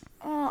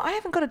 Oh, I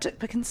haven't got a dick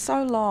pic in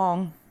so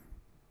long.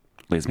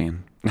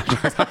 Lesbian.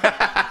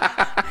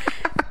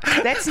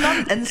 That's not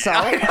an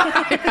insult.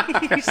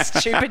 You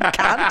stupid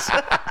cunt.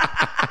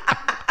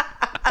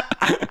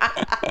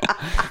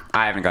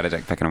 I haven't got a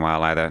dick pic in a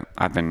while either.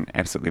 I've been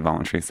absolutely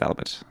voluntary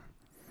celibate.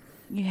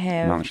 You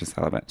have. Voluntary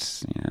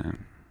celibate, yeah.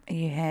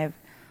 You have.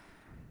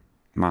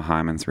 My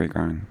hymen's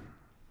regrown.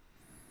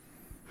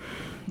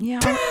 Yeah,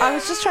 I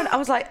was just trying. I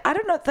was like, I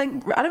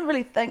don't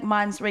really think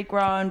mine's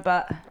regrown,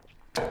 but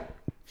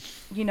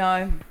When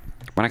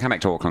I come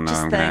back to Auckland, though,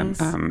 Just I'm going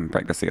things. to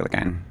break the seal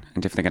again.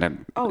 I'm definitely going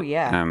to Oh,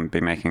 yeah.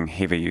 be making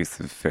heavy use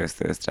of First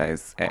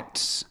Thursdays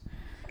at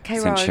K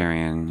Road.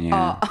 Centurion.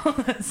 Yeah.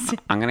 Oh,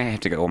 I'm going to have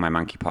to get all my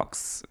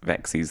monkeypox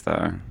vaccines,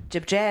 though.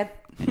 jib jab.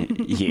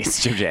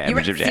 Yes, jib jab, You're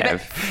at jib jab.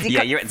 Zibit-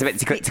 Yeah, you're at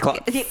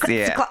Zibit.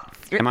 Yeah.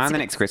 Am I on the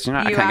next question?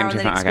 I You can't are on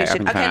get the into next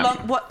question. Okay,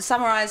 Okay,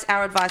 summarise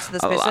our advice to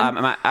this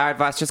person. our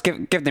advice: just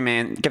give the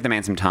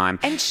man some time.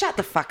 And shut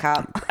the fuck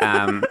up.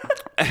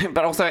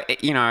 But also,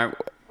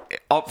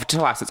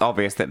 to us, it's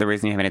obvious that the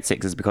reason you haven't had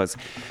sex is because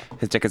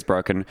his dick is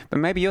broken. But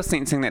maybe you're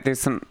sensing that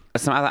there's some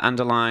other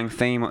underlying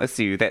theme or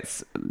issue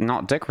that's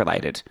not dick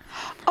related.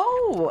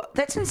 Oh,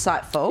 that's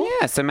insightful.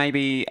 Yeah, so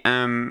maybe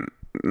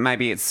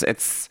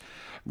it's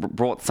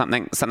brought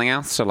something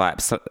else to light,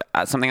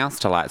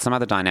 some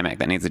other dynamic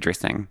that needs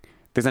addressing.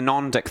 There's a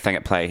non-dick thing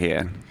at play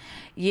here.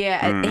 Yeah,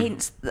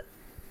 hence,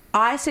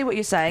 I see what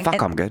you're saying. Fuck,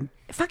 and- I'm good.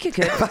 Fuck, you're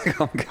good. I'm good.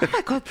 Oh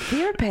my god,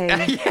 therapy.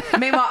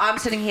 Meanwhile, I'm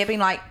sitting here being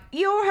like,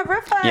 "You're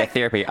horrific." Yeah,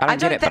 therapy. I don't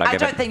get it, but I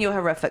give don't it. think you're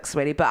horrific,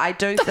 sweetie. But I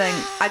do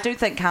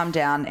think calm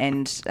down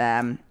and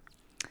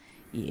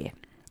yeah.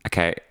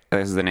 Okay,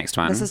 this is the next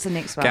one. This is the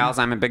next one. Gals,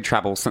 I'm in big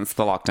trouble since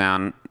the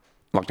lockdowns.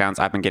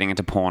 I've been getting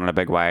into porn in a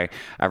big way.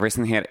 I've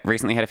recently had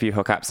a few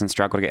hookups and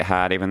struggled to get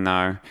hard, even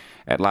though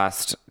the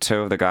last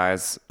two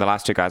guys were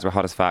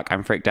hot as fuck.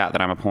 I'm freaked out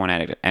that I'm a porn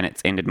addict and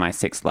it's ended my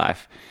sex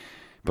life.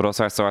 But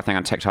also I saw a thing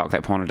on TikTok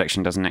that porn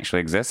addiction doesn't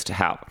actually exist.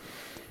 Help.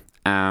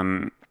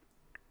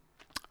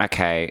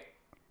 Okay.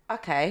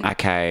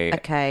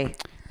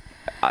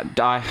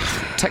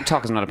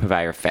 TikTok is not a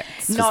purveyor of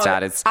facts, for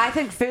starters. I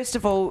think first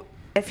of all,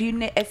 if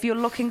you're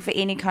looking for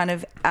any kind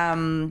of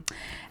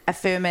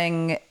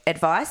affirming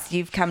advice,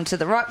 you've come to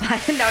the right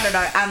place.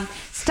 No.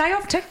 Stay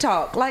off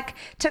TikTok. Like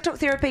TikTok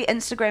therapy,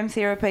 Instagram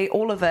therapy,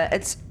 all of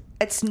it.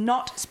 It's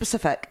not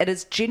specific. It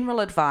is general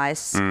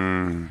advice,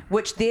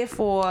 which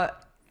therefore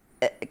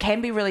can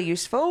be really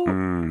useful.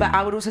 But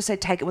I would also say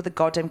take it with a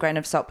goddamn grain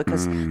of salt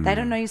because they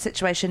don't know your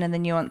situation and the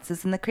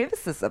nuances and the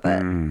crevices of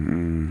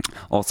it.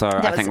 Also,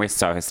 I think we're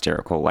so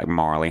hysterical, like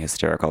morally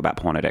hysterical about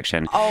porn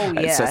addiction. Oh,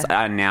 It's yeah. just,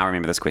 I now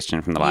remember this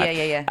question from the live.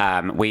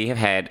 Yeah. We have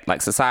had,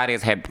 like, society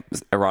has had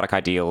erotic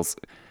ideals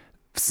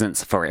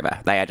since forever.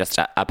 They are just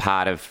a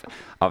part of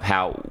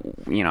how,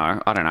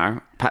 I don't know.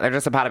 They're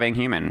just a part of being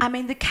human. I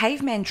mean, the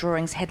caveman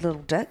drawings had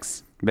little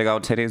dicks. Big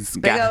old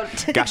titties, Big old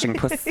titties. gushing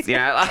puss,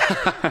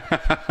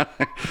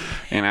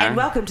 And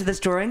welcome to this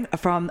drawing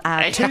from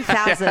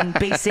 2000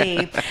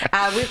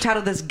 BC. We've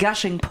titled this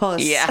Gushing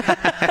Puss. Yeah.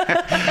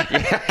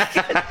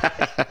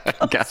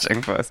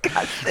 Gushing puss.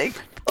 Gushing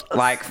puss.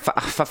 Like,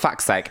 for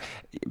fuck's sake,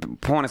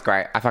 porn is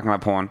great. I fucking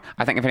love porn.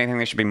 I think, if anything,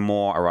 there should be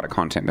more erotic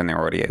content than there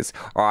already is.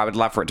 Or I would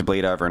love for it to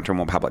bleed over into a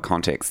more public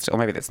context. Or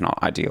maybe that's not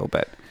ideal,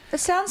 but... It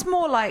sounds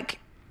more like...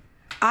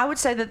 I would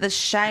say that the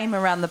shame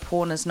around the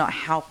porn is not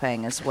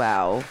helping as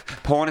well.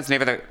 Porn is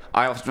never the...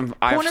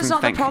 Porn is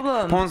not the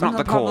problem. Porn's not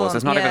the cause. problem,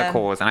 It's not ever yeah. the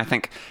cause. And I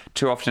think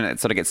too often it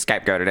sort of gets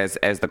scapegoated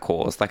as the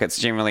cause. Like, it's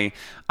generally...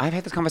 I've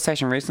had this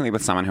conversation recently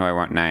with someone who I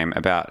won't name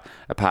about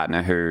a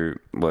partner who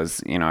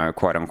was,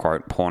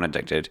 quote-unquote porn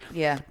addicted.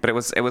 Yeah. But it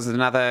was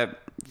another...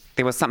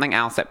 There was something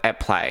else at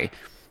play.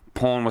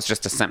 porn was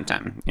just a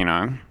symptom, you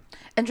know?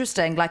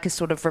 Interesting, like a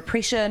sort of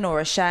repression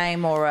or a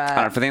shame or I don't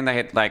know, a... for them, they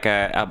had like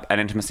an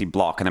intimacy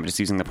block, and they were just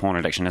using the porn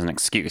addiction as an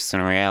excuse.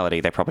 In reality,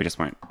 they probably just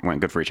weren't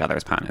good for each other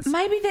as partners.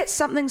 Maybe that's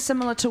something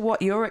similar to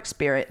what your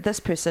experience,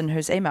 this person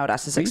who's emailed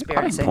us is I have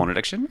experiencing. porn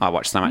addiction. I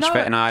watch so much of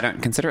it, and I don't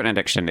consider it an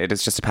addiction. It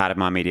is just a part of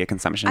my media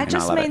consumption. I and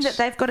just love mean it. that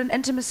they've got an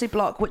intimacy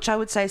block, which I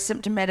would say is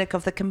symptomatic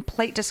of the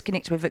complete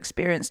disconnect we've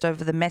experienced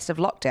over the massive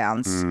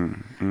lockdowns.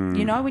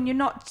 You know, when you're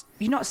not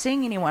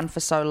seeing anyone for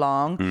so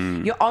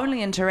long, you're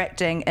only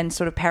interacting in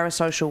sort of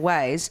parasocial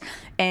ways,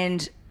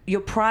 and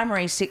your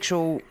primary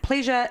sexual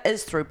pleasure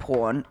is through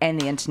porn and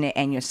the internet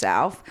and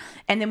yourself.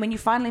 And then when you're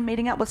finally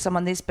meeting up with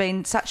someone, there's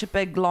been such a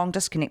big, long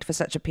disconnect for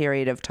such a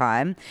period of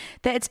time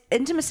that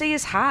intimacy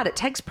is hard. It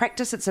takes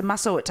practice. It's a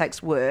muscle. It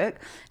takes work.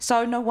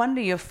 So no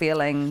wonder you're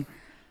feeling...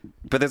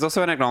 But there's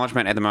also an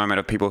acknowledgement at the moment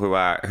of people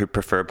who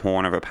prefer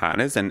porn over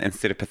partners, and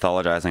instead of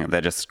pathologizing it,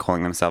 they're just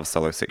calling themselves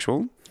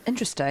solosexual.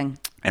 Interesting.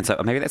 And so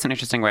maybe that's an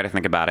interesting way to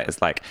think about it,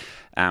 is like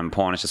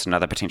porn is just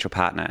another potential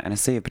partner in a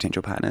sea of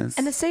potential partners.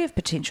 In a sea of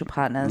potential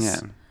partners. Yeah.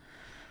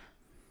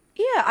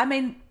 Yeah, I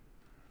mean,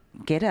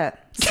 get it.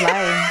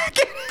 Slay.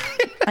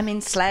 I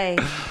mean, slay.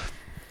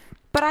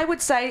 But I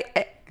would say...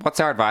 What's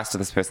our advice to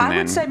this person then?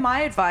 I would say my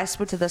advice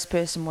to this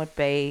person would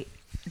be,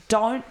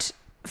 don't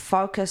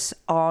focus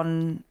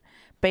on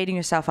beating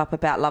yourself up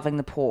about loving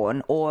the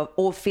porn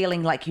or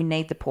feeling like you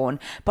need the porn.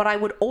 But I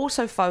would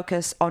also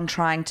focus on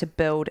trying to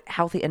build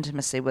healthy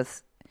intimacy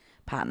with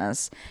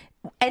partners.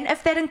 And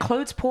if that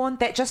includes porn,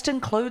 that just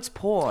includes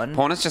porn.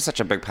 Porn is just such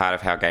a big part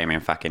of how gay men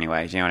fuck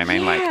anyway. Do you know what I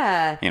mean?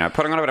 Yeah. Like, you know,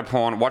 putting on a bit of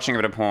porn, watching a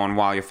bit of porn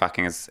while you're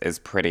fucking is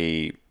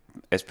pretty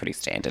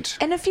standard.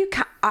 And if you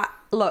can't...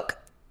 look,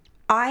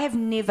 I have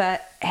never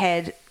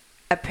had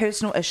a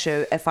personal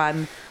issue if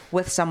I'm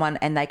with someone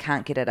and they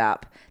can't get it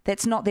up.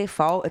 That's not their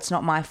fault. It's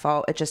not my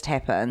fault. It just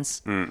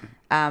happens.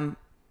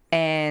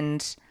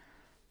 And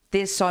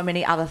there's so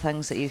many other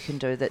things that you can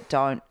do that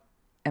don't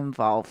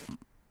involve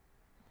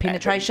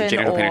penetration,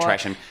 genital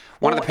penetration.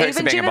 One of the perks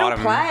of being a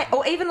bottom, play,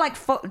 or even like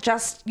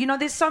just, you know,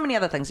 there's so many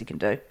other things you can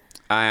do.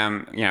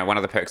 You know, one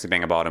of the perks of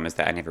being a bottom is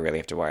that I never really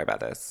have to worry about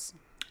this.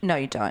 No,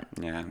 you don't.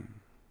 Yeah.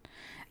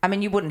 I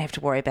mean, you wouldn't have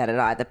to worry about it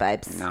either,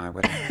 babes. No, I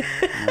wouldn't.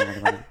 I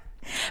really wouldn't.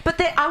 But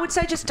I would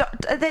say just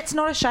that's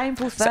not a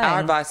shameful thing. So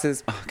our advice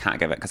is, I can't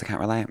give it because I can't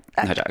relate.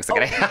 No jokes.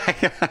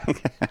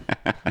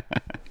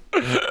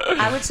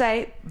 I would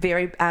say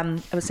brave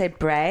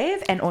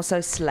and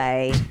also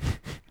slay.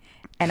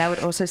 And I would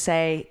also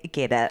say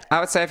get it. I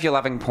would say if you're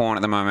loving porn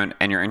at the moment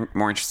and you're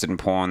more interested in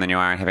porn than you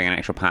are in having an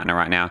actual partner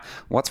right now,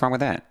 what's wrong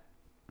with that?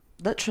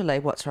 Literally,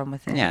 what's wrong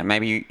with that? Yeah,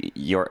 maybe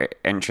your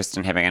interest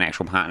in having an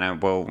actual partner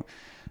will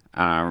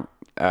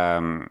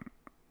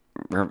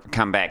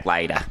come back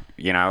later,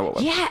 you know?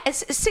 Yeah,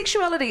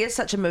 sexuality is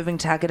such a moving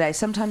target, eh?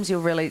 Sometimes you're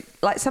really...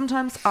 Like,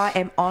 sometimes I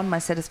am on my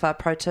Satisfy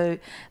Pro 2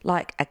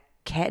 like a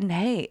cat in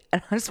heat.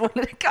 And I just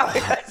wanted to go.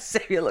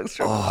 Samuel looks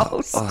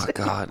repulsed. Oh,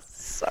 God.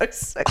 So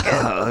sick.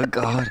 Oh,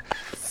 God.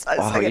 So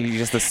sick. You're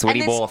just a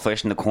sweaty ball of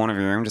flesh in the corner of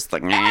your room, just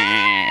like...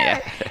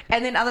 And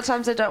then other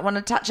times I don't want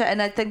to touch it,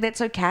 and I think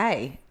that's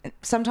okay.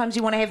 Sometimes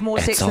you want to have more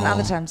sex than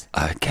other times.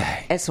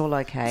 Okay. It's all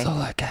okay. It's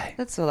all okay.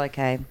 It's all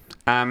okay.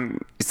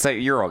 So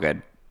you're all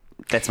good.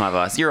 That's my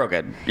advice. You're all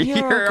good.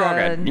 You're all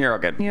good. You're all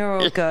good. You're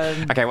all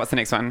good. Okay, what's the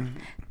next one?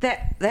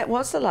 That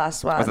was the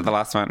last one. Was it the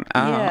last one?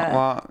 Oh, Yeah.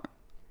 well,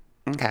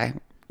 okay.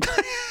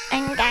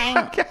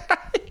 Okay.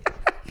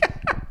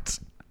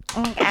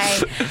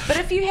 But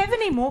if you have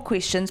any more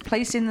questions,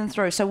 please send them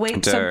through. So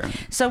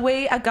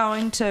we are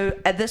going to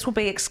this will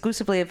be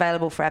exclusively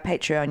available for our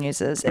Patreon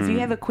users. If you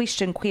have a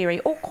question, query,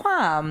 or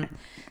qualm,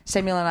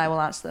 Samuel and I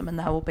will answer them, and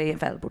they will be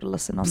available to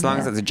listen on. As long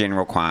as it's a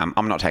general qualm,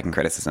 I'm not taking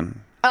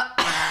criticism.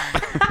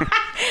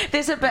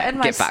 There's a bit in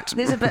my Get fucked.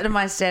 there's a bit in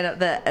my stand-up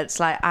that it's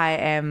like I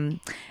am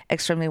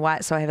extremely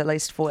white, so I have at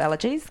least 4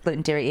 allergies: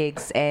 gluten, dairy,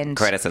 eggs, and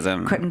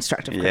Criticism.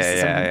 Constructive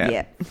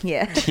criticism.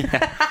 Yeah.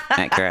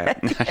 Accurate.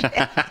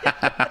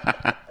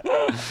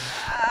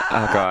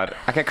 Oh, God.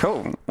 Okay,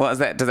 cool. Well, does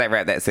that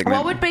wrap that segment?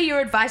 What would be your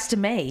advice to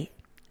me?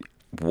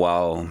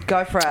 Whoa.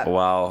 Go for it.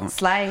 Whoa.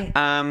 Slay.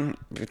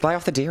 Lay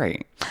off the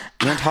dairy.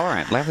 You're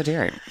intolerant. Lay off the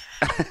dairy.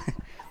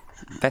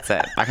 That's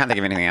it. I can't think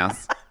of anything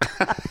else.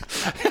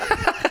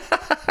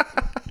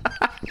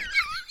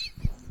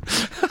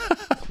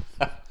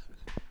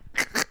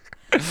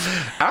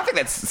 I don't think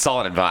that's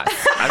solid advice.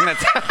 I think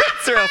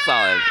that's real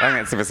solid. I think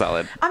that's super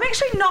solid. I'm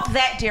actually not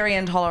that dairy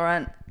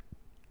intolerant.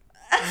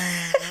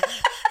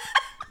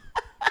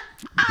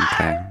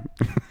 Okay.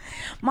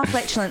 My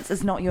flatulence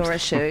is not your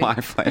issue. My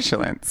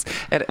flatulence.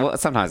 Well,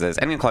 sometimes it is.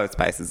 And in closed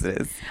spaces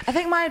it is. I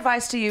think my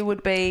advice to you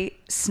would be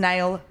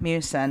snail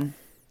mucin.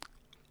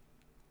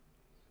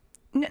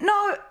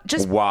 No,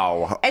 just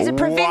Wow. as a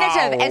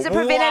preventative. Wow. As a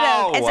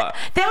preventative. Wow.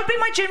 That would be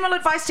my general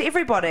advice to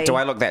everybody. Do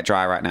I look that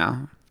dry right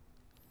now?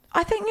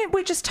 I think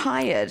we're just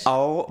tired.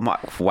 Oh my!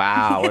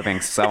 Wow, we're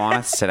being so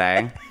honest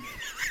today.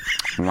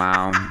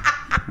 Wow.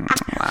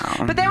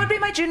 But that would be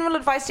my general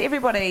advice to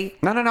everybody.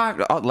 No.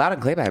 Oh, loud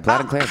and clear, babe.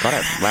 Loud and clear. Got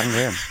it. Loud and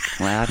clear.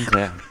 Loud and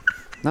clear.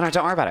 No,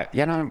 don't worry about it.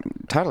 Yeah, no,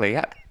 totally,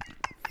 yeah.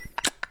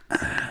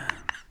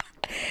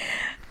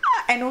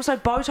 And also,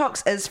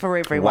 Botox is for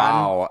everyone.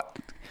 Wow.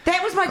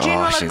 That was my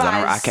general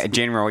advice. Okay,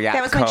 general, yeah.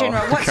 That was my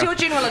general. What's your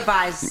general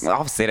advice?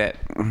 I've said it.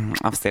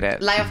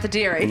 Lay off the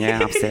dairy. Yeah,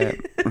 I've said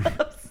it.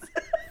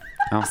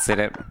 I've said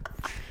it.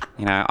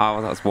 You know, I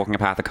was walking a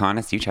path of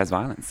kindness. You chose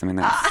violence. I mean,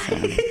 that's...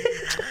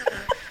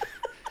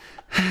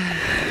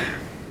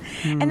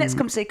 And that's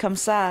comme ci, comme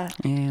ça.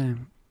 Yeah,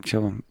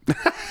 sure.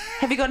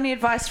 Have you got any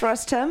advice for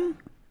us, Tim?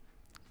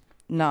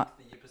 No.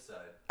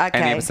 Okay.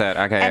 Any episode,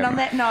 okay. And on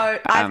that note,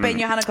 I've been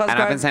Johanna Cosgrove.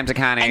 And I've been Sam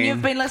Takani. And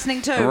you've been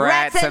listening to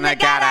Rats in the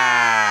Gutter.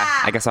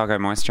 I guess I'll go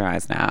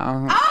moisturise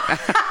now.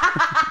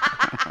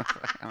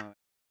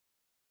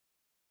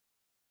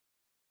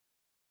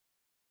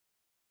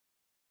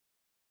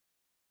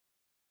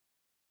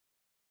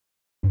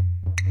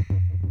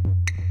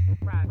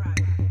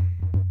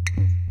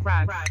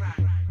 Rats.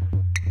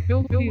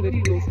 Filthy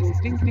little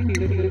stinky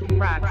little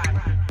rats.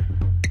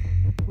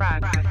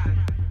 Rats.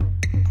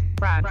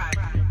 Rats.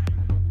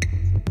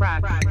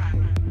 Rats.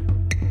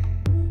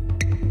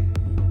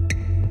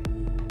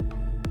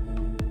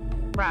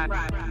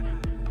 Rats.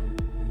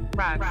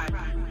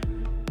 Rats.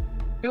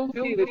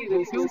 Filthy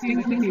little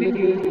stinky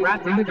little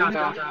rats in the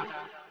gutter.